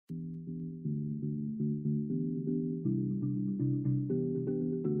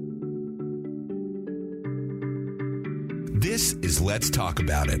This is Let's Talk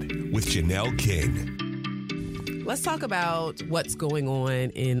About It with Janelle King. Let's talk about what's going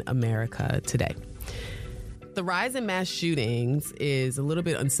on in America today. The rise in mass shootings is a little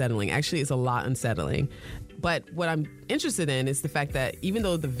bit unsettling. Actually, it's a lot unsettling. But what I'm interested in is the fact that even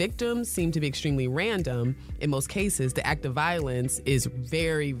though the victims seem to be extremely random, in most cases, the act of violence is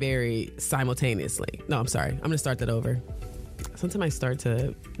very, very simultaneously. No, I'm sorry. I'm going to start that over. Sometimes I start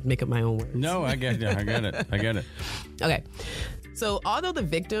to make up my own words. No, I get it. Okay. So although the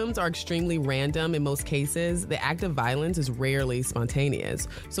victims are extremely random in most cases, the act of violence is rarely spontaneous.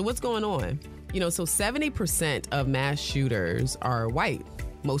 So what's going on? So 70% of mass shooters are white,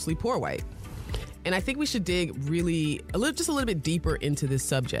 mostly poor white. And I think we should dig really just a little bit deeper into this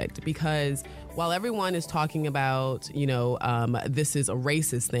subject, because while everyone is talking about, this is a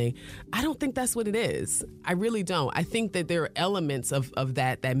racist thing, I don't think that's what it is. I really don't. I think that there are elements of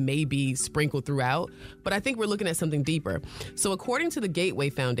that may be sprinkled throughout, but I think we're looking at something deeper. So according to the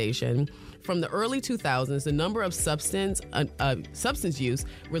Gateway Foundation, from the early 2000s, the number of substance use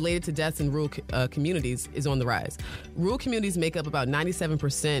related to deaths in rural communities is on the rise. Rural communities make up about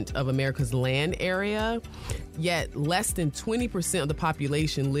 97% of America's land area, yet less than 20% of the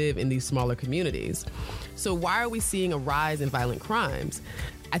population live in these smaller communities. So why are we seeing a rise in violent crimes?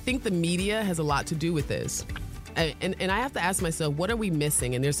 I think the media has a lot to do with this. And I have to ask myself, what are we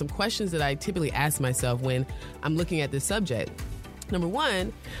missing? And there's some questions that I typically ask myself when I'm looking at this subject. Number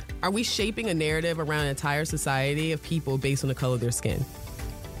one, are we shaping a narrative around an entire society of people based on the color of their skin?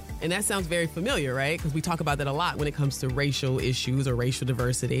 And that sounds very familiar, right? Because we talk about that a lot when it comes to racial issues or racial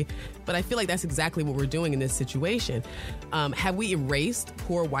diversity. But I feel like that's exactly what we're doing in this situation. Have we erased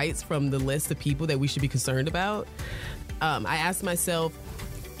poor whites from the list of people that we should be concerned about? I asked myself,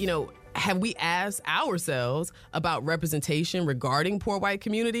 have we asked ourselves about representation regarding poor white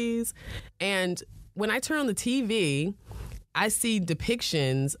communities? And when I turn on the TV, I see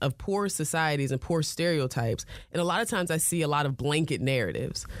depictions of poor societies and poor stereotypes. And a lot of times I see a lot of blanket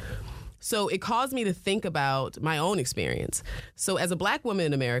narratives. So it caused me to think about my own experience. So as a Black woman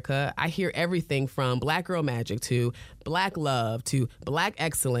in America, I hear everything from Black girl magic to Black love to Black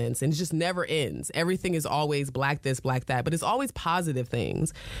excellence, and it just never ends. Everything is always Black this, Black that, but it's always positive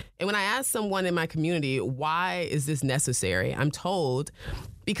things. And when I ask someone in my community, why is this necessary? I'm told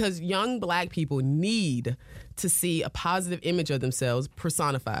because young Black people need to see a positive image of themselves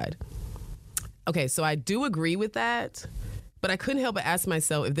personified. Okay, so I do agree with that. But I couldn't help but ask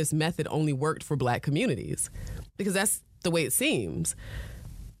myself if this method only worked for Black communities, because that's the way it seems.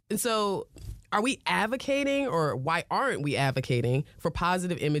 And so are we advocating, or why aren't we advocating for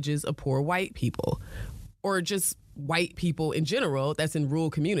positive images of poor white people, or just white people in general that's in rural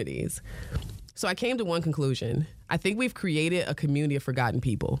communities? So I came to one conclusion. I think we've created a community of forgotten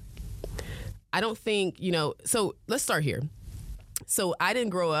people. I don't think, so let's start here. So I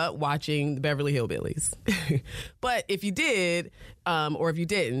didn't grow up watching the Beverly Hillbillies. But if you did, or if you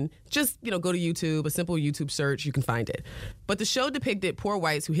didn't, just, go to YouTube, a simple YouTube search, you can find it. But the show depicted poor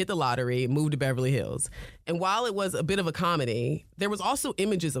whites who hit the lottery, moved to Beverly Hills. And while it was a bit of a comedy, there was also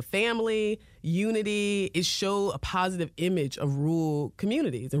images of family, unity. It showed a positive image of rural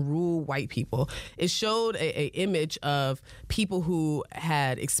communities and rural white people. It showed a image of people who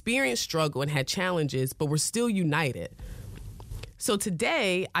had experienced struggle and had challenges, but were still united. So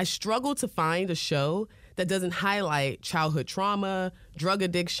today, I struggle to find a show that doesn't highlight childhood trauma, drug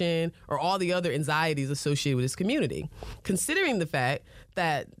addiction, or all the other anxieties associated with this community. Considering the fact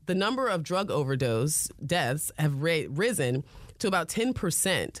that the number of drug overdose deaths have risen to about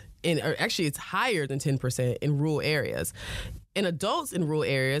 10%, or actually it's higher than 10% in rural areas. And adults in rural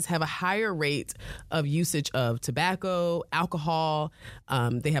areas have a higher rate of usage of tobacco, alcohol.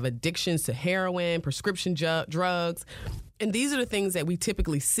 They have addictions to heroin, prescription drugs. And these are the things that we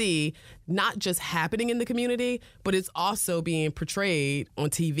typically see not just happening in the community, but it's also being portrayed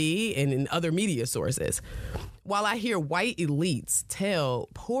on TV and in other media sources. While I hear white elites tell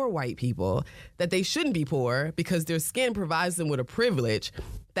poor white people that they shouldn't be poor because their skin provides them with a privilege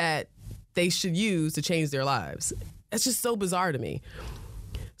that they should use to change their lives. That's just so bizarre to me.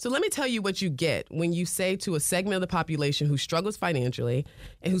 So let me tell you what you get when you say to a segment of the population who struggles financially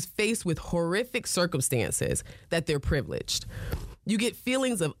and who's faced with horrific circumstances that they're privileged. You get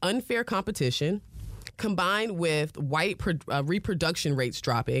feelings of unfair competition combined with white reproduction rates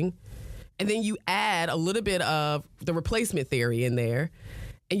dropping. And then you add a little bit of the replacement theory in there.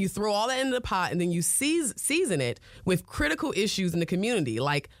 And you throw all that into the pot, and then you season it with critical issues in the community,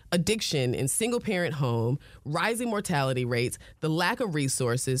 like addiction in single-parent home, rising mortality rates, the lack of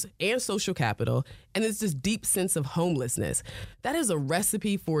resources and social capital, and it's this deep sense of homelessness. That is a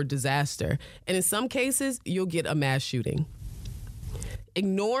recipe for disaster. And in some cases, you'll get a mass shooting.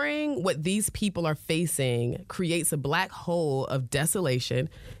 Ignoring what these people are facing creates a black hole of desolation,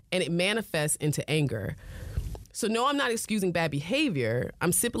 and it manifests into anger. So no, I'm not excusing bad behavior.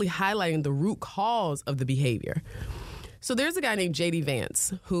 I'm simply highlighting the root cause of the behavior. So there's a guy named J.D.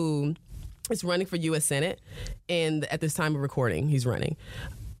 Vance who is running for U.S. Senate, and at this time of recording, he's running.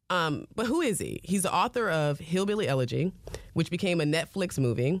 But who is he? He's the author of Hillbilly Elegy, which became a Netflix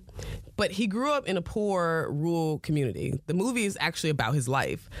movie. But he grew up in a poor rural community. The movie is actually about his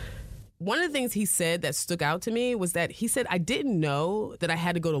life. One of the things he said that stuck out to me was that he said, I didn't know that I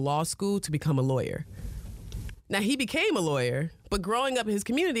had to go to law school to become a lawyer. Now, he became a lawyer, but growing up in his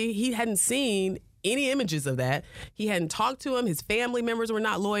community, he hadn't seen any images of that. He hadn't talked to him. His family members were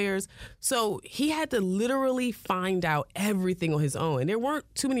not lawyers. So he had to literally find out everything on his own. And there weren't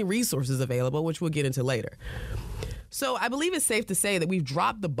too many resources available, which we'll get into later. So I believe it's safe to say that we've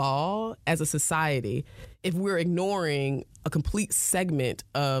dropped the ball as a society if we're ignoring a complete segment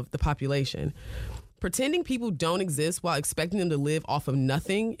of the population. Pretending people don't exist while expecting them to live off of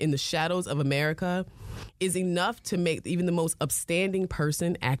nothing in the shadows of America is enough to make even the most upstanding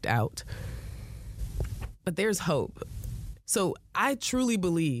person act out. But there's hope. So I truly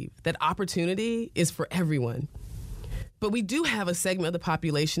believe that opportunity is for everyone. But we do have a segment of the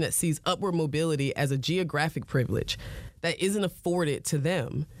population that sees upward mobility as a geographic privilege that isn't afforded to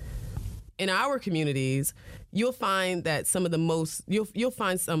them. In our communities, you'll find that some of the most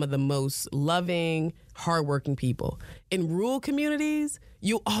loving, hardworking people. In rural communities,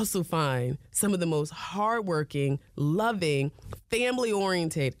 you'll also find some of the most hardworking, loving,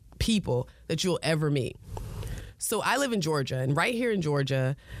 family-oriented people that you'll ever meet. So I live in Georgia, and right here in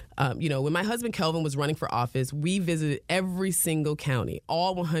Georgia, when my husband Kelvin was running for office, we visited every single county,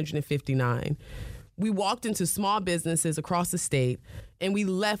 all 159. We walked into small businesses across the state, and we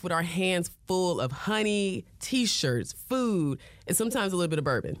left with our hands full of honey, T-shirts, food, and sometimes a little bit of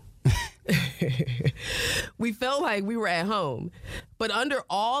bourbon. We felt like we were at home. But under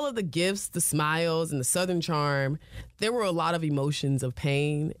all of the gifts, the smiles, and the Southern charm, there were a lot of emotions of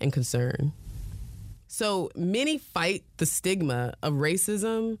pain and concern. So many fight the stigma of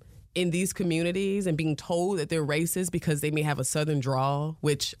racism in these communities and being told that they're racist because they may have a Southern drawl,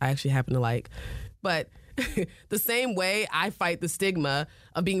 which I actually happen to like. But the same way I fight the stigma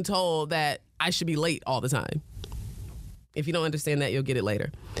of being told that I should be late all the time. If you don't understand that, you'll get it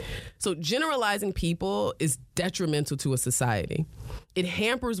later. So generalizing people is detrimental to a society. It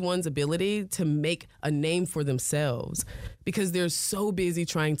hampers one's ability to make a name for themselves because they're so busy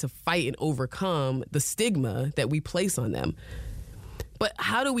trying to fight and overcome the stigma that we place on them. But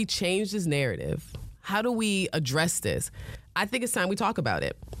how do we change this narrative? How do we address this? I think it's time we talk about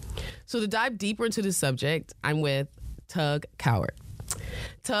it. So to dive deeper into the subject, I'm with Tug Cowart.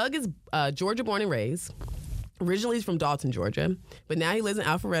 Tug is Georgia born and raised. Originally, he's from Dalton, Georgia, but now he lives in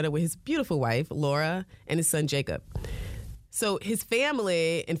Alpharetta with his beautiful wife, Laura, and his son, Jacob. So his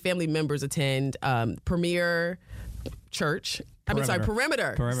family and family members attend Perimeter Church.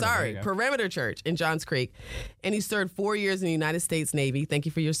 Perimeter Church in Johns Creek. And he served 4 years in the United States Navy. Thank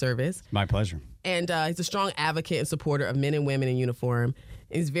you for your service. My pleasure. And he's a strong advocate and supporter of men and women in uniform.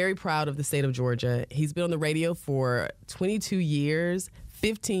 And he's very proud of the state of Georgia. He's been on the radio for 22 years,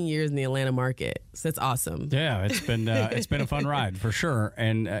 15 years in the Atlanta market. So that's awesome. Yeah, it's been a fun ride for sure.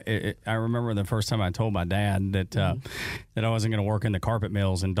 And I remember the first time I told my dad that that I wasn't going to work in the carpet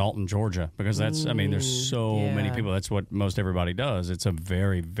mills in Dalton, Georgia, because there's so many people. That's what most everybody does. It's a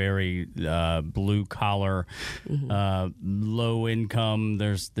very, very blue collar, low income.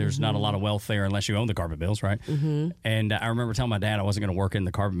 There's not a lot of wealth there unless you own the carpet mills, right? And I remember telling my dad I wasn't going to work in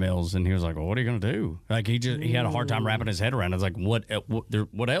the carpet mills, and he was like, "Well, what are you going to do?" Like he had a hard time wrapping his head around it. I was like,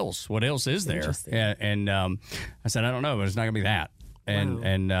 what else? What else is there? And I said, I don't know, but it's not going to be that.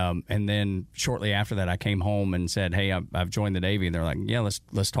 And then shortly after that, I came home and said, "Hey, I've joined the Navy." And they're like, "Yeah,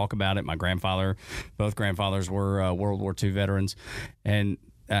 let's talk about it." My both grandfathers were World War II veterans, and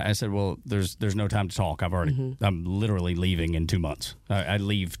I said, "Well, there's no time to talk. I'm literally leaving in 2 months. I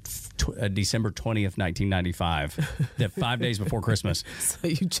leave December 20th, 1995, 5 days before Christmas." So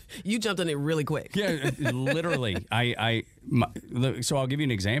you jumped on it really quick. Yeah, literally. So I'll give you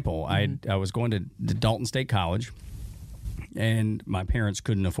an example. I was going to Dalton State College. and my parents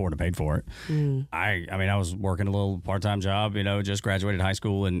couldn't afford to pay for it. I mean, I was working a little part-time job, just graduated high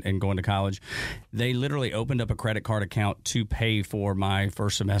school and going to college. They literally opened up a credit card account to pay for my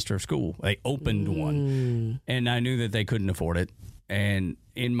first semester of school. They opened one, and I knew that they couldn't afford it. And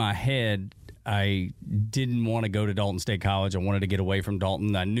in my head, I didn't want to go to Dalton State College. I wanted to get away from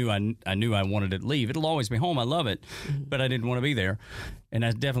Dalton. I knew I wanted to leave. It'll always be home. I love it, but I didn't want to be there, and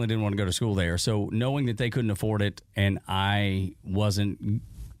I definitely didn't want to go to school there. So knowing that they couldn't afford it, and I wasn't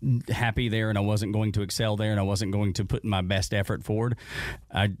happy there, and I wasn't going to excel there, and I wasn't going to put my best effort forward,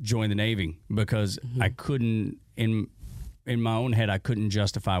 I joined the Navy because I couldn't in my own head, I couldn't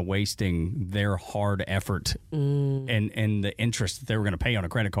justify wasting their hard effort and the interest that they were going to pay on a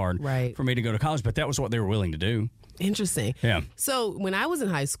credit card for me to go to college. But that was what they were willing to do. Interesting. Yeah. So when I was in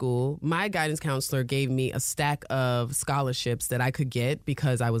high school, my guidance counselor gave me a stack of scholarships that I could get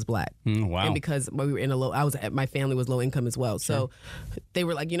because I was Black. Wow. And because we were in my family was low income as well. Sure. So they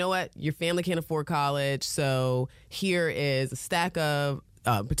were like, you know what? Your family can't afford college. So here is a stack of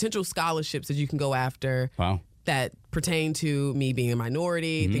potential scholarships that you can go after. Wow. That pertain to me being a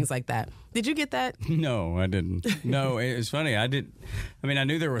minority, things like that. Did you get that? No, I didn't. No, it's funny. I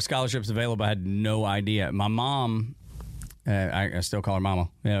knew there were scholarships available. I had no idea. My mom, I still call her Mama.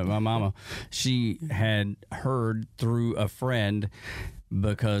 Yeah, my mama. She had heard through a friend,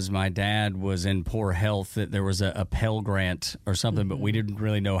 because my dad was in poor health, that there was a Pell Grant or something, but we didn't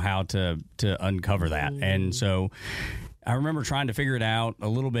really know how to uncover that. And so I remember trying to figure it out a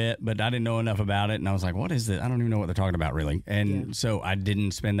little bit, but I didn't know enough about it. And I was like, what is this? I don't even know what they're talking about, really. And so I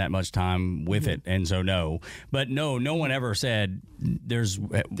didn't spend that much time with it. And so, no. But no one ever said there's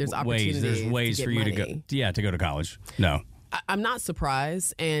ways for you to go. Yeah, to go to college. No. I'm not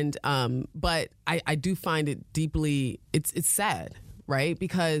surprised. And but I do find it deeply, it's sad, right?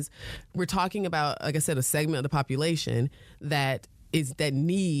 Because we're talking about, like I said, a segment of the population that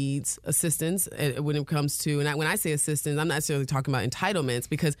needs assistance when it comes to, and when I say assistance, I'm not necessarily talking about entitlements,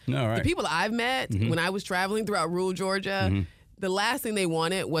 because the people that I've met when I was traveling throughout rural Georgia, the last thing they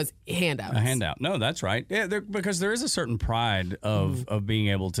wanted was handouts. A handout. No, that's right. Yeah, because there is a certain pride of being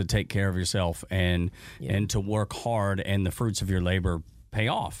able to take care of yourself and to work hard, and the fruits of your labor pay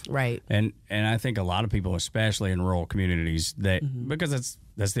off. Right. And I think a lot of people, especially in rural communities, that because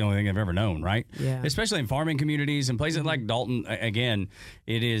that's the only thing I've ever known, right? Yeah. Especially in farming communities and places like Dalton. Again,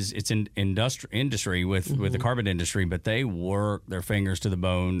 it's an industry with the carpet industry, but they work their fingers to the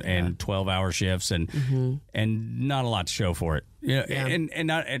bone and 12-hour shifts and not a lot to show for it.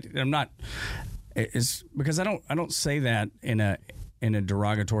 I'm not. It's because I don't say that in a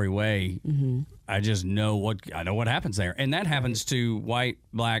derogatory way. I just know what happens there, and that happens to white,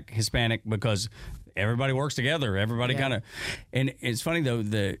 Black, Hispanic, because everybody works together. Everybody kind of, and it's funny though,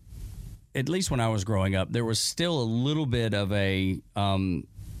 at least when I was growing up, there was still a little bit of a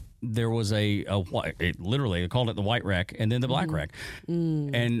there was literally they called it the white wreck and then the black wreck.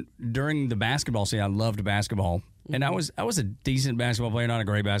 And during the basketball season, I loved basketball. And I was a decent basketball player, not a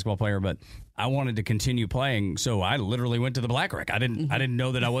great basketball player, but I wanted to continue playing, so I literally went to the black wreck. I didn't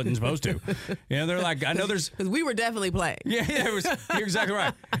know that I wasn't supposed to. They're like, I know there's, because we were definitely playing. Yeah, you're exactly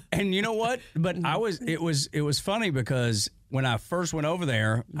right. And you know what? But it was funny because when I first went over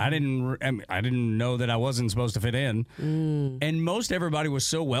there, I didn't know that I wasn't supposed to fit in. And most everybody was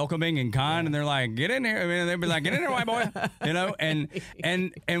so welcoming and kind, and they're like, "Get in here!" I mean, they'd be like, "Get in here, white boy,"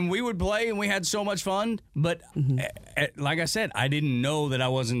 And we would play, and we had so much fun. But like I said, I didn't know that I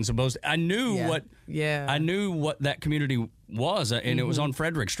wasn't supposed to. I knew what that community was, and it was on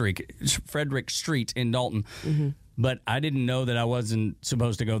Frederick Street in Dalton. But I didn't know that I wasn't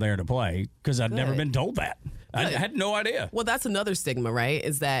supposed to go there to play because I'd never been told that. I had no idea. Well, that's another stigma, right?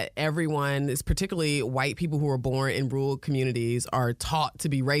 Is that everyone, is particularly white people who are born in rural communities, are taught to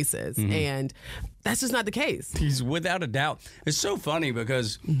be racist. And that's just not the case. He's without a doubt. It's so funny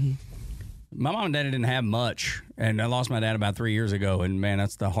because my mom and dad didn't have much. And I lost my dad about 3 years ago. And, man,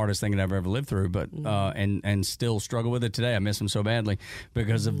 that's the hardest thing that I've ever lived through. But and still struggle with it today. I miss him so badly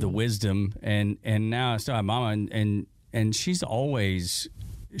because of the wisdom. And now I still have mama. And she's always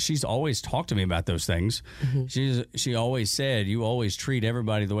talked to me about those things. She always said, you always treat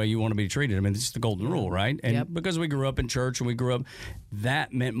everybody the way you want to be treated. I mean, this is the golden rule, right? And because we grew up in church and we grew up,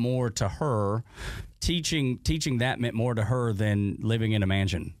 that meant more to her. Teaching that meant more to her than living in a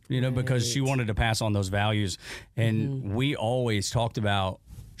mansion, because she wanted to pass on those values. And we always talked about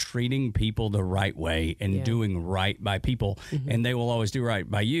treating people the right way and doing right by people, and they will always do right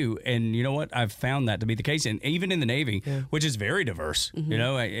by you. And you know what? I've found that to be the case. And even in the Navy, which is very diverse, you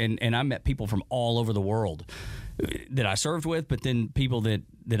know, and I met people from all over the world that I served with, but then people that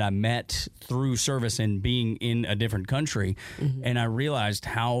I met through service and being in a different country, and I realized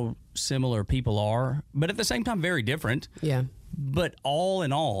how similar people are, but at the same time very different. Yeah. But all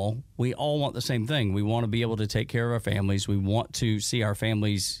in all, we all want the same thing. We want to be able to take care of our families. We want to see our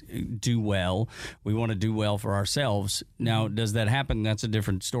families do well. We want to do well for ourselves. Now, does that happen? That's a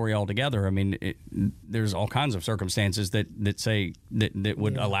different story altogether. I mean, there's all kinds of circumstances that say that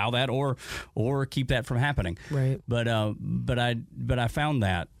would allow that or keep that from happening. Right. But I found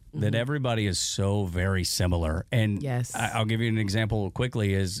that everybody is so very similar. And I'll give you an example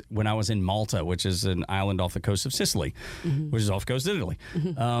quickly is when I was in Malta, which is an island off the coast of Sicily, which is off the coast of Italy.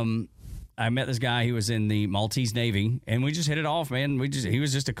 I met this guy. He was in the Maltese Navy, and we just hit it off, man. He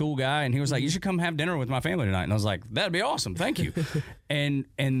was just a cool guy, and he was like, "You should come have dinner with my family tonight." And I was like, "That'd be awesome, thank you."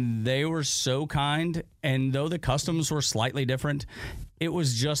 and they were so kind, and though the customs were slightly different, it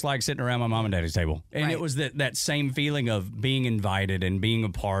was just like sitting around my mom and daddy's table. And it was that same feeling of being invited and being a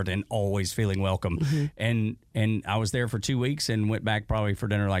part and always feeling welcome. And I was there for 2 weeks and went back probably for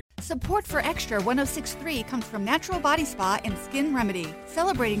dinner like. Support for Extra 106.3 comes from Natural Body Spa and Skin Remedy,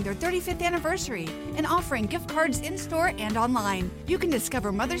 celebrating their 35th anniversary and offering gift cards in-store and online. You can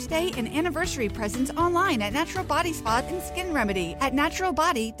discover Mother's Day and anniversary presents online at Natural Body Spa and Skin Remedy at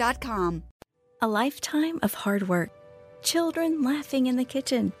naturalbody.com. A lifetime of hard work. Children laughing in the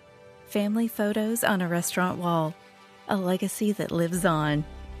kitchen. Family photos on a restaurant wall. A legacy that lives on.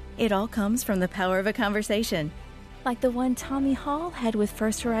 It all comes from the power of a conversation. Like the one Tommy Hall had with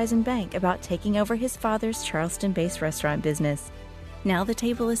First Horizon Bank about taking over his father's Charleston-based restaurant business. Now the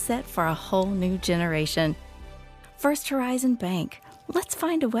table is set for a whole new generation. First Horizon Bank. Let's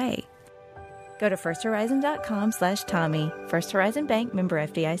find a way. Go to firsthorizon.com/Tommy. First Horizon Bank, member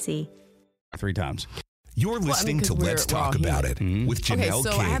FDIC. 3 times. You're listening to Let's Talk About It with Janelle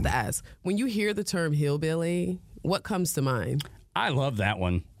so King. I have to ask, when you hear the term hillbilly, what comes to mind? I love that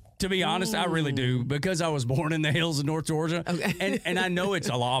one. To be honest, I really do, because I was born in the hills of North Georgia. Okay. And I know it's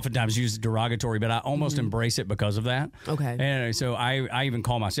oftentimes used derogatory, but I almost embrace it because of that. Okay. And so I even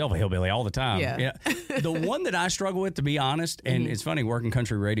call myself a hillbilly all the time. Yeah. The one that I struggle with, to be honest, and it's funny, working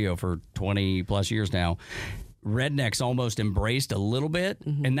country radio for 20 plus years now, rednecks almost embraced a little bit,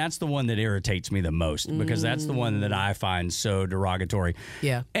 and that's the one that irritates me the most, because that's the one that I find so derogatory.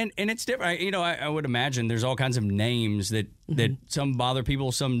 Yeah. And it's different. You know, I would imagine there's all kinds of names that some bother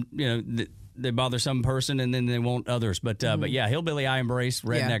people, some, you know, they bother some person and then they won't others. But yeah, hillbilly I embrace,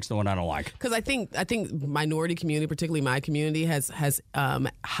 redneck's the one I don't like. Because I think minority community, particularly my community, has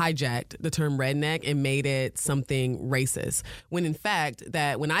hijacked the term redneck and made it something racist. When in fact,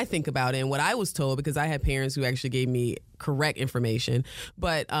 that when I think about it and what I was told, because I had parents who actually gave me correct information,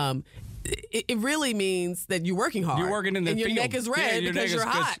 but it really means that you're working hard. You're working in the and field. Your neck is red because you're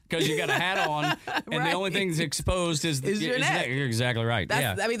hot. Because you got a hat on, and the only thing that's exposed is your neck. You're exactly right.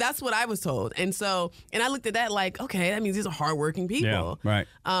 I mean, that's what I was told. And so, and I looked at that like, okay, that means these are hardworking people. Yeah, right.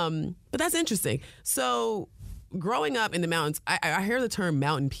 But that's interesting. So, growing up in the mountains, I hear the term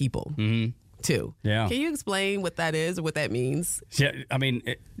mountain people. Too. Yeah. Can you explain what that is or what that means? Yeah, I mean,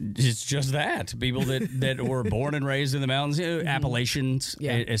 it's just that. People that were born and raised in the mountains, you know, Appalachians,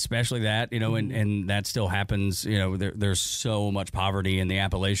 especially that, you know, and that still happens. You know, there's so much poverty in the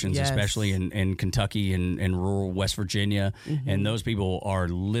Appalachians, especially in Kentucky and rural West Virginia. And those people are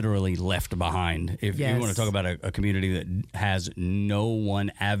literally left behind. If you want to talk about a community that has no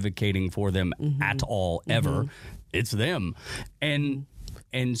one advocating for them at all, ever, it's them.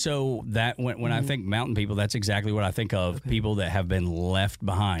 And so that when I think mountain people, that's exactly what I think of. People that have been left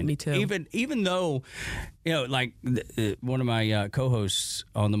behind. Me too. Even though, you know, like one of my co-hosts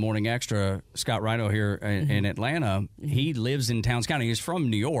on the Morning Extra, Scott Rhino here in Atlanta, he lives in Towns County. He's from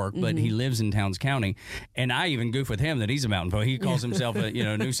New York, but he lives in Towns County. And I even goof with him that he's a mountain folk. He calls himself a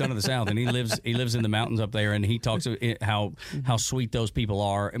new son of the South, and he lives in the mountains up there. And he talks about how sweet those people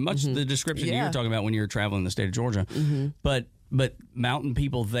are, and much the description you were talking about when you were traveling the state of Georgia, But mountain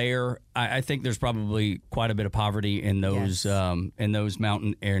people there, I think there's probably quite a bit of poverty in those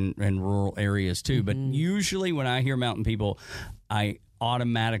mountain and rural areas too. But usually when I hear mountain people, I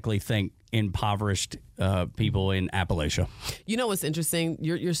automatically think impoverished people in Appalachia. You know what's interesting?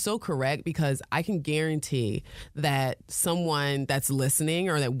 You're so correct, because I can guarantee that someone that's listening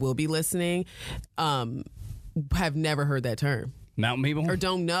or that will be listening have never heard that term. Mountain people? Or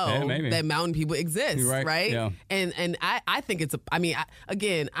don't know that mountain people exist, right? Yeah. And I think it's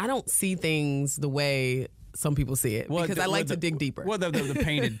I don't see things the way some people see it, because I like to dig deeper. Well, the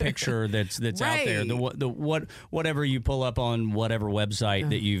painted picture that's out there, whatever you pull up on whatever website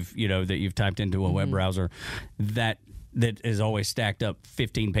that you've typed into a web browser, that is always stacked up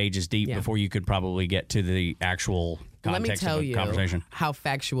 15 pages deep before you could probably get to the actual context of the conversation. Let me tell you how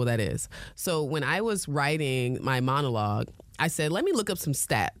factual that is. So when I was writing my monologue, I said, let me look up some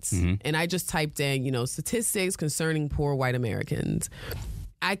stats. And I just typed in, statistics concerning poor white Americans.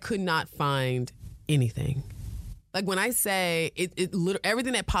 I could not find anything. Like when I say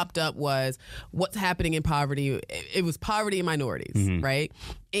everything that popped up was what's happening in poverty. It was poverty and minorities, right?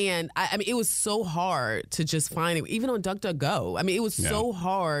 And I mean, it was so hard to just find it, even on DuckDuckGo. I mean, it was so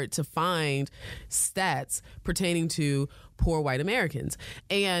hard to find stats pertaining to poor white Americans.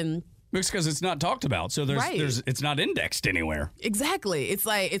 And it's because it's not talked about, so it's not indexed anywhere. Exactly. It's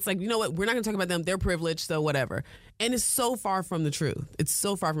like you know what? We're not going to talk about them. They're privileged, so whatever. And it's so far from the truth. It's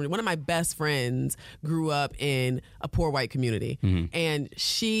so far from it. One of my best friends grew up in a poor white community, and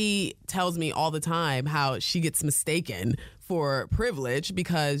she tells me all the time how she gets mistaken for privilege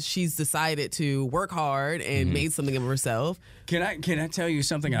because she's decided to work hard and made something of herself. Can I tell you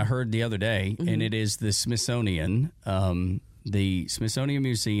something I heard the other day? And it is the Smithsonian. The Smithsonian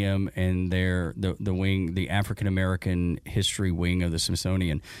Museum and the wing, the African American history wing of the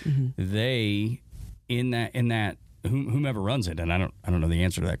Smithsonian, they in that whomever runs it, and I don't know the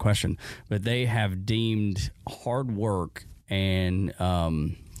answer to that question, but they have deemed hard work and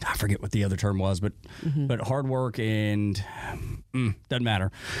I forget what the other term was, but hard work and doesn't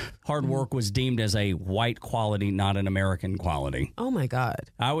matter. Hard work was deemed as a white quality, not an American quality. Oh my God!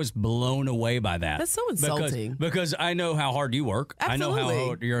 I was blown away by that. That's so insulting. Because I know how hard you work. Absolutely. I know how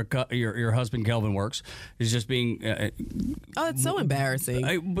hard your husband Kelvin works. It's just being. It's so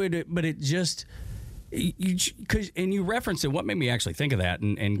embarrassing. But it just. You referenced it. What made me actually think of that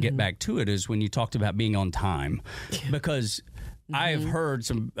and get back to it is when you talked about being on time, because. I have heard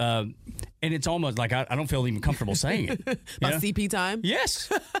some, and it's almost like I don't feel even comfortable saying it. About CP time? Yes.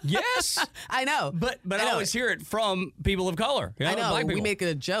 I know. But I always hear it from people of color. I know. Black people. We make it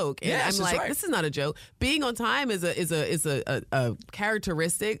a joke, and yes, I'm like, right. This is not a joke. Being on time is a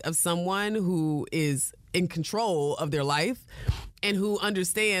characteristic of someone who is in control of their life and who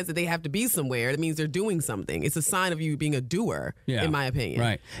understands that they have to be somewhere. That means they're doing something. It's a sign of you being a doer, in my opinion.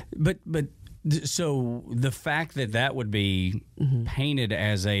 Right. But. So the fact that would be painted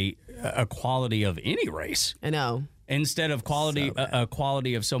as a quality of any race, I know, instead of a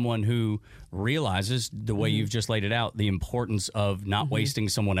quality of someone who realizes the way you've just laid it out, the importance of not wasting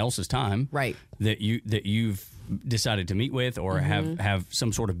someone else's time, right? That you've decided to meet with or have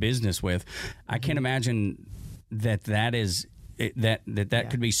some sort of business with. I can't imagine that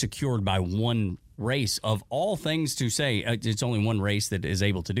could be secured by one race. Of all things to say, it's only one race that is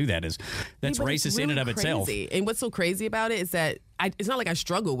able to do that. That's racist really in and of itself. And what's so crazy about it is that it's not like I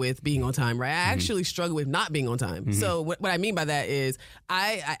struggle with being on time, right? I actually struggle with not being on time. So what I mean by that is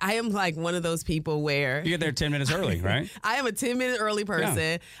I am like one of those people where you get there 10 minutes early, right? I am a 10-minute early person.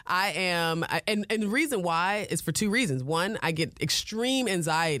 Yeah. I am, and the reason why is for two reasons. One, I get extreme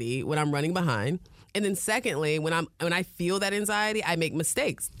anxiety when I'm running behind. And then secondly, when I feel that anxiety, I make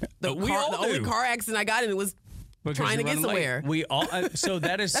mistakes. The only car accident I got in was trying to get somewhere. Late. We all so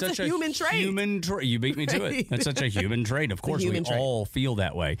that is such a human trait. You beat me to it. That's such a human trait. Of course, we all feel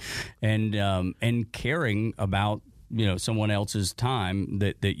that way, and caring about someone else's time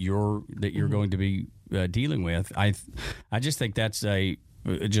that you're going to be dealing with. I just think that's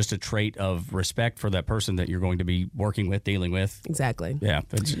just a trait of respect for that person that you're going to be working with, dealing with. Exactly. Yeah.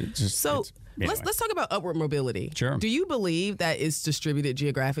 Anyway. Let's talk about upward mobility. Sure. Do you believe that it's distributed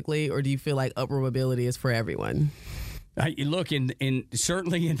geographically, or do you feel like upward mobility is for everyone? Look,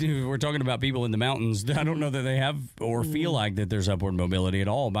 certainly we're talking about people in the mountains. I don't know that they have or feel like that there's upward mobility at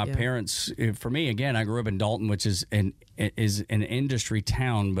all. My parents, for me, again, I grew up in Dalton, which is an industry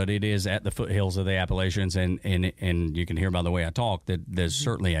town, but it is at the foothills of the Appalachians, and you can hear by the way I talk that there's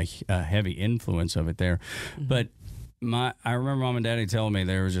certainly a heavy influence of it there. But I remember Mom and Daddy telling me,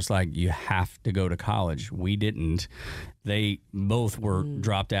 they were just like, you have to go to college. We didn't. They both were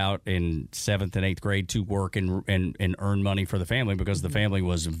dropped out in 7th and 8th grade to work and earn money for the family because the family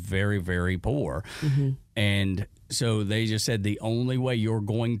was very, very poor. And so they just said the only way you're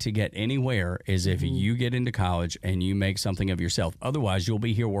going to get anywhere is if you get into college and you make something of yourself. Otherwise, you'll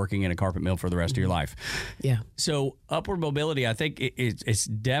be here working in a carpet mill for the rest of your life. Yeah. So upward mobility, I think it's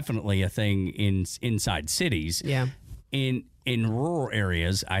definitely a thing inside cities. Yeah. In rural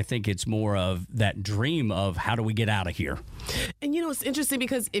areas, I think it's more of that dream of how do we get out of here. And it's interesting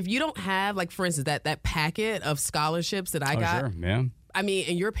because if you don't have, like, for instance, that packet of scholarships that I got, sure. Yeah. I mean,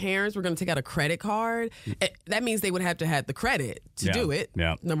 and your parents were going to take out a credit card, that means they would have to have the credit to do it,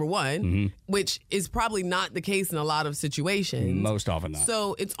 number one, which is probably not the case in a lot of situations. Most often not.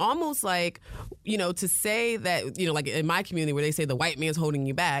 So it's almost like, to say that, like in my community where they say the white man's holding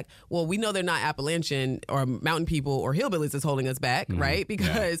you back, well, we know they're not Appalachian or mountain people or hillbillies that's holding us back, right?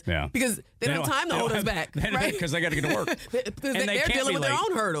 Because they don't have time to hold us back, right? Because they got to get to work. Because they're dealing with their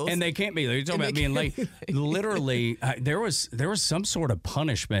own hurdles. And they can't be. You're talking about being late. Literally, there was some sort of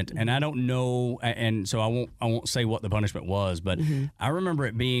punishment, and I don't know, and so I won't say what the punishment was, but I remember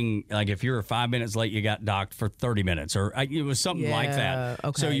it being like if you were 5 minutes late, you got docked for 30 minutes, or it was something like that.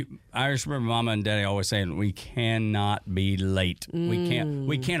 Okay. So I just remember Mama and Daddy always saying, we cannot be late.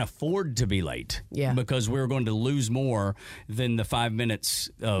 We can't afford to be late. Yeah. Because we were going to lose more than the 5 minutes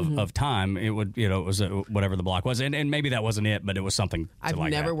of time. It would, it was whatever the block was, and maybe that wasn't it, but it was something. I've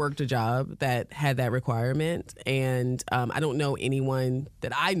like never that. worked a job that had that requirement, and I don't know anyone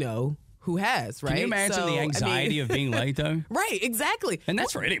that I know who has, right? Can you imagine the anxiety of being late, though? Right, exactly. And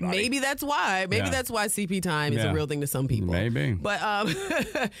that's for anybody. Maybe that's why. That's why CP time is a real thing to some people. Maybe. But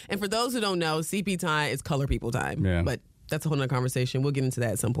and for those who don't know, CP time is color people time. Yeah. But that's a whole nother conversation. We'll get into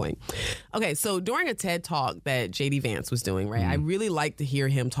that at some point. Okay, so during a TED Talk that J.D. Vance was doing, right, I really like to hear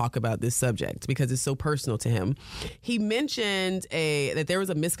him talk about this subject because it's so personal to him. He mentioned that there was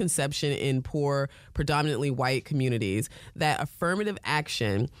a misconception in poor, predominantly white communities that affirmative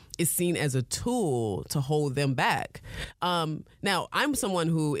action is seen as a tool to hold them back. Now, I'm someone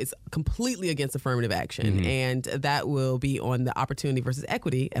who is completely against affirmative action, and that will be on the Opportunity versus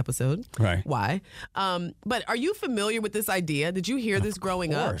Equity episode. Right. Why? But are you familiar with this idea? Did you hear this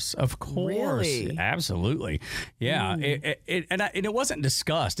growing up? Of course. Really? Absolutely. Yeah. It wasn't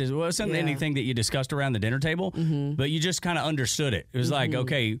discussed. It wasn't anything that you discussed around the dinner table, but you just kind of understood it. It was like,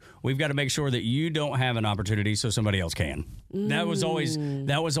 okay, we've got to make sure that you don't have an opportunity so somebody else can. That was always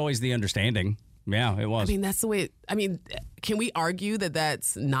the understanding. Yeah, it was. I mean, that's the way can we argue that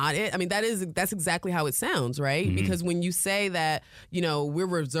that's not it? I mean, that's exactly how it sounds, right? Because when you say that, we're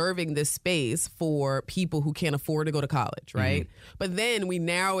reserving this space for people who can't afford to go to college, right? But then we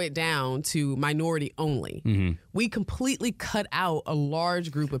narrow it down to minority only. We completely cut out a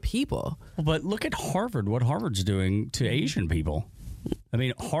large group of people. But look at Harvard, what Harvard's doing to Asian people. I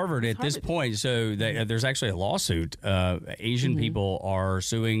mean, Harvard at this point, so there's actually a lawsuit. Asian people are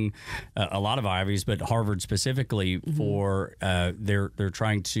suing a lot of Ivies, but Harvard specifically for they're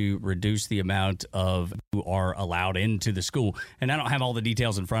trying to reduce the amount of who are allowed into the school. And I don't have all the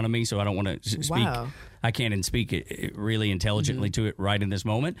details in front of me, so I don't want to speak. Wow. I can't speak it really intelligently to it right in this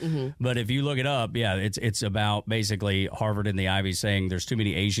moment. But if you look it up, it's about basically Harvard and the Ivies saying there's too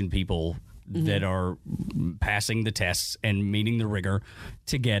many Asian people that are passing the tests and meeting the rigor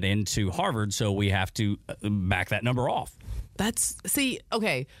to get into Harvard, so we have to back that number off.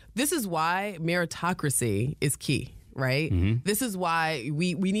 Okay, this is why meritocracy is key, right? This is why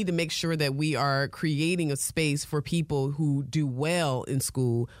we need to make sure that we are creating a space for people who do well in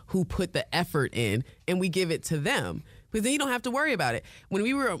school, who put the effort in, and we give it to them. Because then you don't have to worry about it. When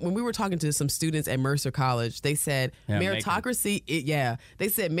we were talking to some students at Mercer College, they said meritocracy. They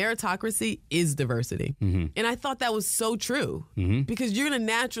said meritocracy is diversity, and I thought that was so true because you're going to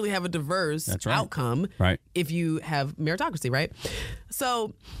naturally have a diverse outcome if you have meritocracy, right?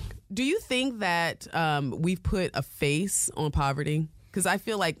 So, do you think that we've put a face on poverty? Because I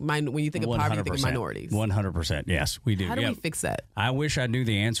feel like when you think of poverty, you think of minorities. 100%. Yes, we do. How do we fix that? I wish I knew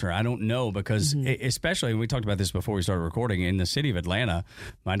the answer. I don't know because especially, and we talked about this before we started recording, in the city of Atlanta,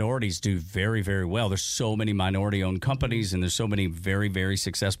 minorities do very, very well. There's so many minority-owned companies and there's so many very, very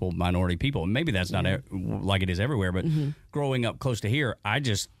successful minority people. And maybe that's not like it is everywhere, but growing up close to here, I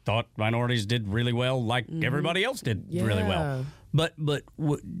just thought minorities did really well like everybody else did really well. But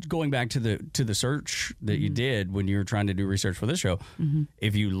going back to the search that you did when you were trying to do research for this show,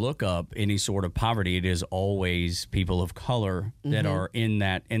 if you look up any sort of poverty, it is always people of color that are in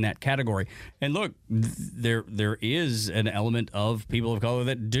that category. And look, there is an element of people of color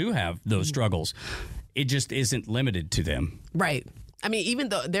that do have those struggles. It just isn't limited to them. Right. I mean, even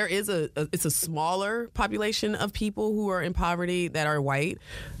though there is it's a smaller population of people who are in poverty that are white,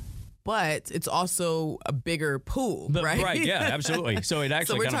 but it's also a bigger pool, right? Right, yeah, absolutely. So it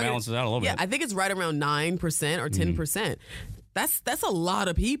actually kind of balances out a little bit. Yeah, I think it's right around 9% or 10%. That's a lot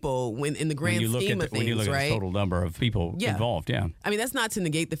of people in the grand scheme of things, right? When you look at the total number of people involved, yeah. I mean, that's not to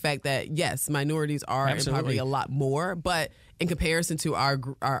negate the fact that, yes, minorities are in poverty a lot more, but in comparison to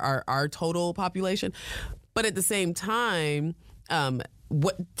our total population. But at the same time,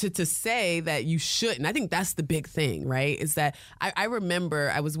 to say that you shouldn't. I think that's the big thing, right? Is that I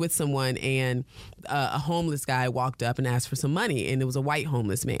remember I was with someone and a homeless guy walked up and asked for some money, and it was a white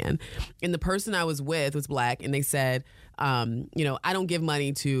homeless man, and the person I was with was black, and they said, I don't give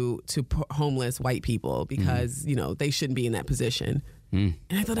money to homeless white people because they shouldn't be in that position. And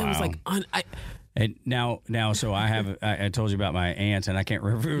I thought that was like And now, so I told you about my aunt, and I can't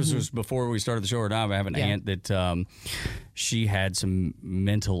remember if it was before we started the show or not, but I have an aunt that she had some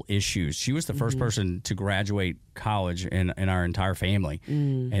mental issues. She was the first person to graduate college in our entire family,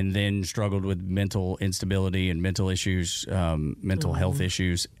 and then struggled with mental instability and mental issues, mental health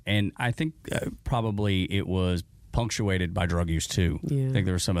issues. And I think probably it was punctuated by drug use, too. Yeah. I think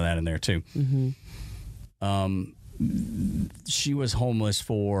there was some of that in there, too. She was homeless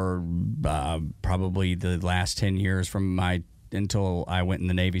for probably the last 10 years until I went in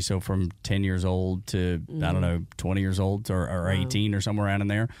the Navy. So from 10 years old to, 20 years old or 18 or somewhere around in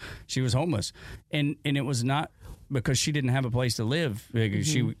there, she was homeless. And it was not because she didn't have a place to live.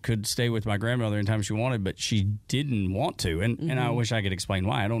 She could stay with my grandmother anytime she wanted, but she didn't want to. And I wish I could explain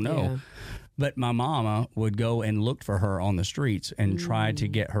why. I don't know. Yeah. But my mama would go and look for her on the streets and try to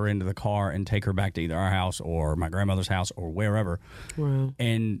get her into the car and take her back to either our house or my grandmother's house or wherever. Wow.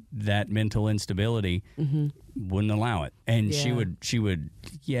 And that mental instability wouldn't allow it. And she would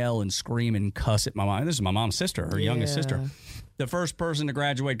yell and scream and cuss at my mom. This is my mom's sister, her youngest sister. The first person to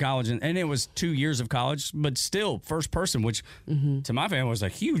graduate college, and it was 2 years of college, but still first person, which to my family was a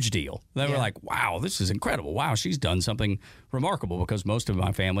huge deal. They were like, wow, this is incredible. Wow, she's done something remarkable, because most of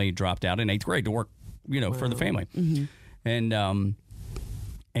my family dropped out in 8th grade to work, for the family.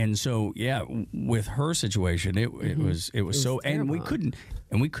 And so, with her situation, it was so, and we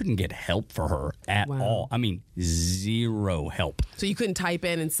couldn't get help for her at all. I mean, zero help. So you couldn't type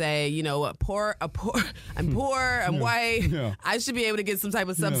in and say, I'm poor, I'm white. Yeah. I should be able to get some type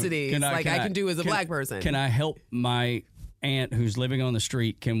of subsidies I can do as a black person. Can I help my aunt who's living on the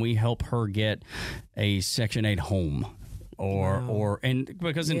street? Can we help her get a Section 8 home? And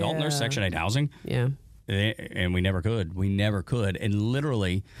because in Dalton there's Section 8 housing. Yeah. And we never could. And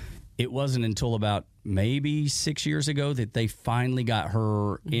literally, it wasn't until about maybe 6 years ago that they finally got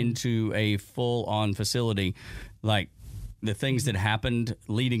her into a full-on facility. Like, the things that happened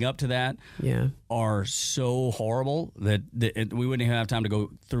leading up to that are so horrible that we wouldn't even have time to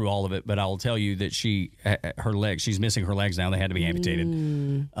go through all of it. But I will tell you that she's missing her legs now. They had to be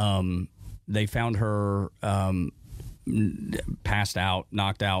amputated. They found her passed out,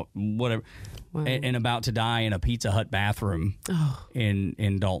 knocked out, whatever. Wow. And about to die in a Pizza Hut bathroom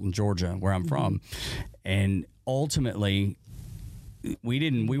in Dalton, Georgia, where I'm from. And ultimately,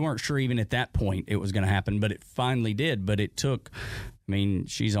 we weren't sure even at that point it was going to happen, but it finally did. But it took,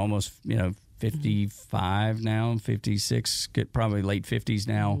 she's almost, 55 now, 56, probably late 50s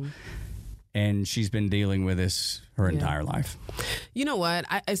now. And she's been dealing with this her entire life. You know what?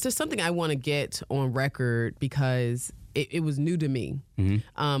 It's just something I want to get on record because it was new to me.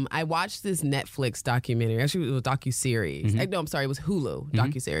 I watched this Netflix documentary. Actually, it was a docuseries. No, I'm sorry. It was Hulu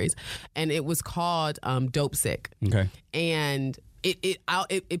docuseries. And it was called Dope Sick. Okay. And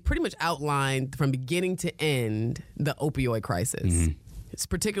it pretty much outlined from beginning to end the opioid crisis. It's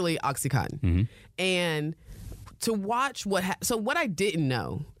particularly OxyContin. And to watch so what I didn't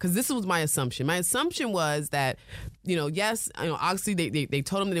know, because this was my assumption. My assumption was that, Oxy, they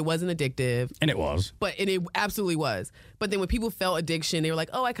told them that it wasn't addictive. And it was. And it absolutely was. But then when people felt addiction, they were like,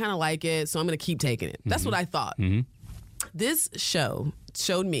 oh, I kind of like it, so I'm going to keep taking it. That's what I thought. This show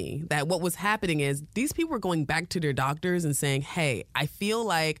showed me that what was happening is these people were going back to their doctors and saying, hey, I feel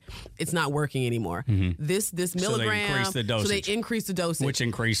like it's not working anymore. This milligram. So they increased the dosage. Which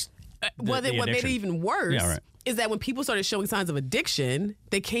increased what made it even worse is that when people started showing signs of addiction,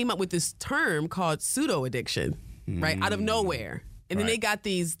 they came up with this term called pseudo addiction, right, out of nowhere. And then they got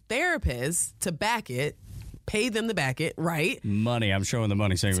these therapists to back it, pay them to back it, right? Money. I'm showing the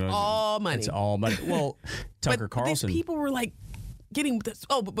money. Saying it's all money. It's all money. Well, Tucker Carlson. These people were like getting this.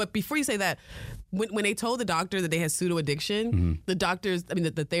 Oh, but before you say that, when they told the doctor that they had pseudo addiction,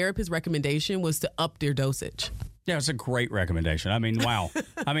 the therapist's recommendation was to up their dosage. Yeah, it's a great recommendation. Wow.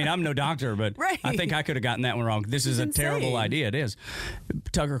 I'm no doctor, but I think I could have gotten that one wrong. This is a terrible idea. It is.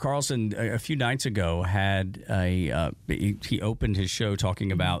 Tucker Carlson, a few nights ago, had he opened his show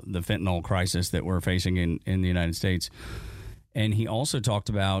talking about the fentanyl crisis that we're facing in the United States. And he also talked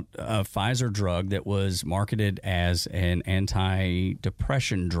about a Pfizer drug that was marketed as an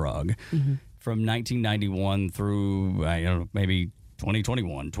anti-depression drug from 1991 through, maybe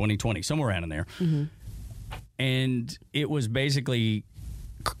 2021, 2020, somewhere around in there. And it was basically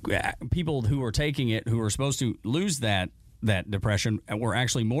people who were taking it who were supposed to lose that that depression were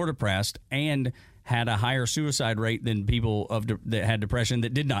actually more depressed and had a higher suicide rate than people that had depression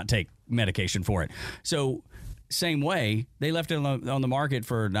that did not take medication for it. So same way, they left it on the market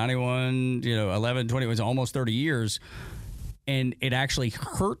for 91, 11, 20, it was almost 30 years. And it actually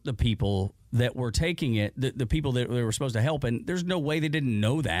hurt the people that were taking it, the people that they were supposed to help. And there's no way they didn't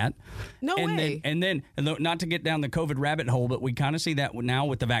know that. No way. And then, not to get down the COVID rabbit hole, but we kind of see that now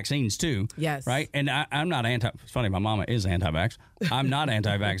with the vaccines too. Yes. Right? And I'm not it's funny, my mama is anti-vax. I'm not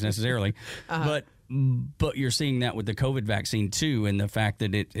anti-vax necessarily. But you're seeing that with the COVID vaccine too, and the fact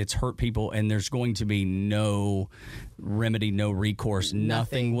that it's hurt people, and there's going to be no remedy, no recourse.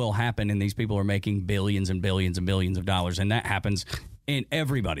 Nothing will happen, and these people are making billions and billions and billions of dollars, and that happens in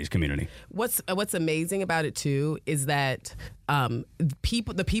everybody's community. What's amazing about it too is that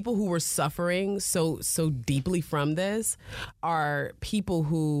the people who were suffering so deeply from this are people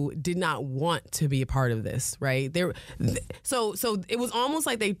who did not want to be a part of this, right? So it was almost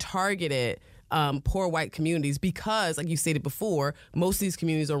like they targeted poor white communities because, like you stated before, most of these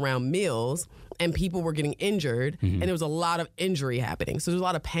communities are around mills and people were getting injured and there was a lot of injury happening. So there's a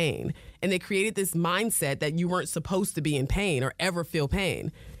lot of pain. And they created this mindset that you weren't supposed to be in pain or ever feel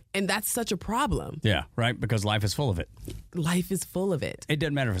pain. And that's such a problem. Yeah, right? Because life is full of it. Life is full of it. It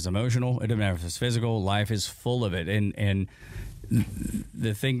doesn't matter if it's emotional. It doesn't matter if it's physical. Life is full of it. And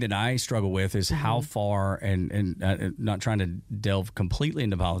the thing that I struggle with is how far, and not trying to delve completely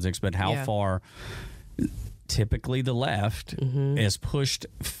into politics, but how far typically the left has pushed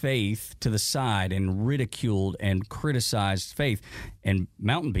faith to the side and ridiculed and criticized faith. And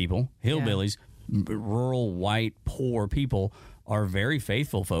mountain people, hillbillies, rural, white, poor people are very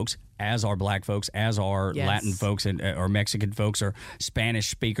faithful folks, as are black folks, as are Latin folks or Mexican folks or Spanish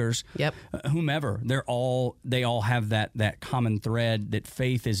speakers. Yep. Whomever. They all have that common thread that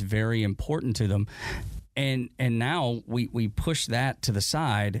faith is very important to them. And now we push that to the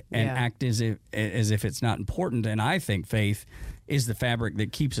side and act as if it's not important. And I think faith is the fabric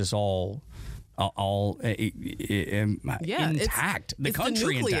that keeps us all intact. The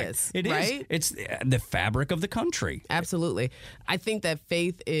country the nucleus, intact. It right? is. It's the fabric of the country. Absolutely. I think that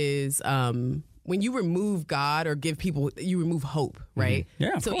faith is when you remove God or give people, you remove hope, right?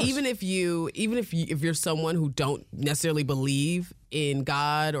 Yeah. Of so course. even if you're someone who don't necessarily believe in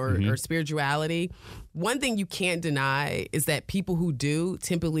God or spirituality, one thing you can't deny is that people who do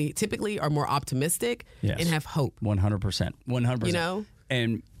typically are more optimistic and have hope. 100%. 100%. You know?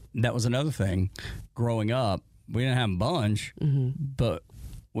 And that was another thing. Growing up, we didn't have a bunch, but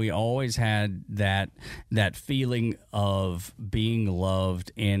we always had that feeling of being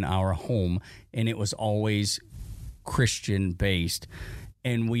loved in our home, and it was always Christian based.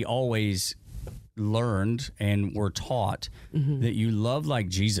 And we always learned and were taught that you love like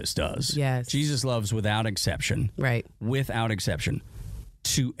Jesus does. Yes. Jesus loves without exception. Right. Without exception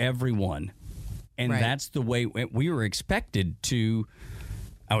to everyone. And that's the way we were expected to.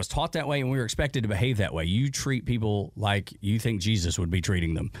 I was taught that way, and we were expected to behave that way. You treat people like you think Jesus would be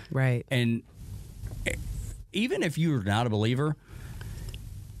treating them. Right. And even if you're not a believer,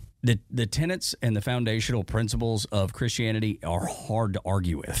 the tenets and the foundational principles of Christianity are hard to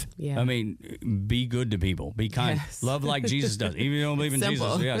argue with. Yeah. I mean, be good to people. Be kind. Yes. Love like Jesus does. Even if you don't believe in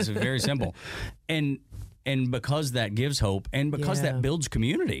Simple. Jesus. Yeah, it's very simple. And because that gives hope, and because that builds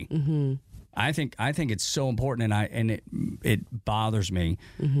community. I think it's so important, and it bothers me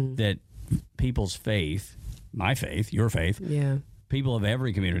that people's faith, my faith, your faith, people of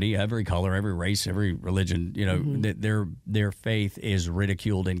every community, every color, every race, every religion, that their faith is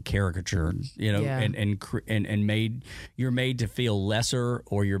ridiculed and caricatured, and made, you're made to feel lesser,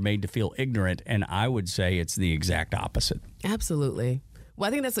 or you're made to feel ignorant, and I would say it's the exact opposite. Absolutely. Well,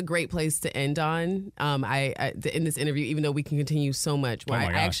 I think that's a great place to end on. I in this interview, even though we can continue so much. Well,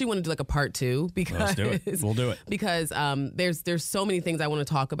 I actually want to do like a part 2 because let's do it. We'll do it because there's so many things I want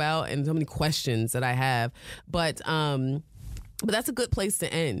to talk about and so many questions that I have. But that's a good place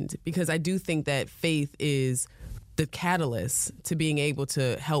to end, because I do think that faith is the catalyst to being able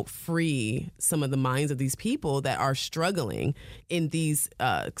to help free some of the minds of these people that are struggling in these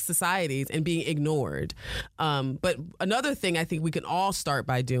societies and being ignored. But another thing I think we can all start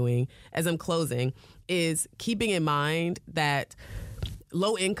by doing, as I'm closing, is keeping in mind that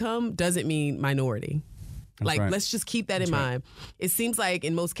low income doesn't mean minority. Like, right. let's just keep that in mind. It seems like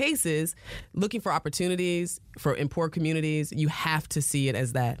in most cases, looking for opportunities in poor communities, you have to see it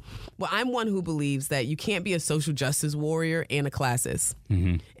as that. Well, I'm one who believes that you can't be a social justice warrior and a classist.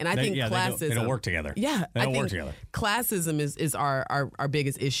 And I think classism... They don't work together. Yeah. They don't work together. Classism is our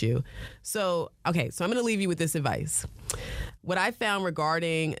biggest issue. So I'm going to leave you with this advice. What I found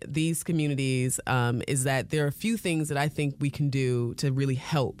regarding these communities is that there are a few things that I think we can do to really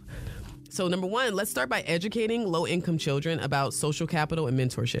help. So number one, let's start by educating low-income children about social capital and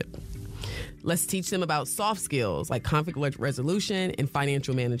mentorship. Let's teach them about soft skills like conflict resolution and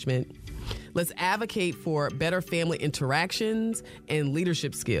financial management. Let's advocate for better family interactions and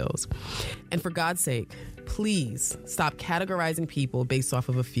leadership skills. And for God's sake, please stop categorizing people based off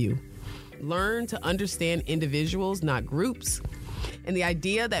of a few. Learn to understand individuals, not groups. And the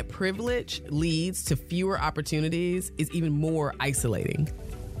idea that privilege leads to fewer opportunities is even more isolating.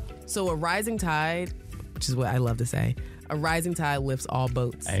 So a rising tide, which is what I love to say, a rising tide lifts all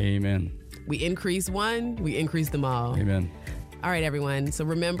boats. Amen. We increase one, we increase them all. Amen. All right, everyone. So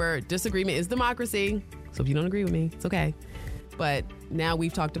remember, disagreement is democracy. So if you don't agree with me, it's okay. But now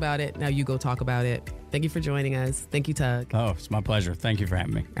we've talked about it. Now you go talk about it. Thank you for joining us. Thank you, Tug. Oh, it's my pleasure. Thank you for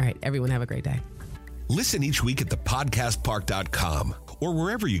having me. All right, everyone, have a great day. Listen each week at thepodcastpark.com or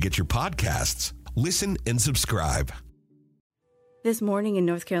wherever you get your podcasts. Listen and subscribe. This morning in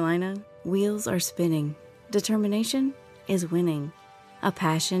North Carolina, wheels are spinning. Determination is winning. A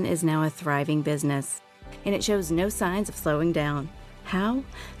passion is now a thriving business, and it shows no signs of slowing down. How?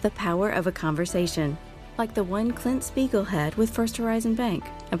 The power of a conversation, like the one Clint Spiegel had with First Horizon Bank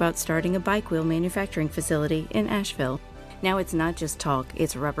about starting a bike wheel manufacturing facility in Asheville. Now it's not just talk,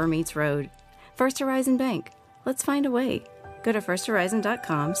 it's rubber meets road. First Horizon Bank. Let's find a way. Go to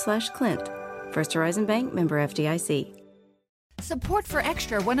firsthorizon.com/Clint. First Horizon Bank, member FDIC. Support for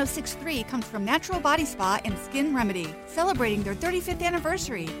Extra 106.3 comes from Natural Body Spa and Skin Remedy, celebrating their 35th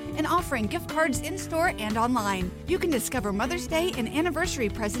anniversary and offering gift cards in-store and online. You can discover Mother's Day and anniversary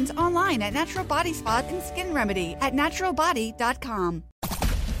presents online at Natural Body Spa and Skin Remedy at naturalbody.com.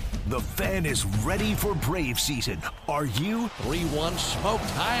 The Fan is ready for Brave season. Are you? 3-1 smoked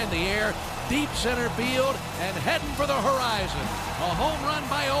high in the air, deep center field, and heading for the horizon. A home run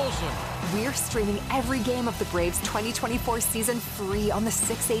by Olsen. We're streaming every game of the Braves 2024 season free on the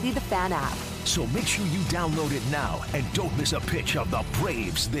 680 The Fan app. So make sure you download it now and don't miss a pitch of the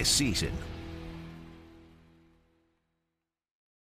Braves this season.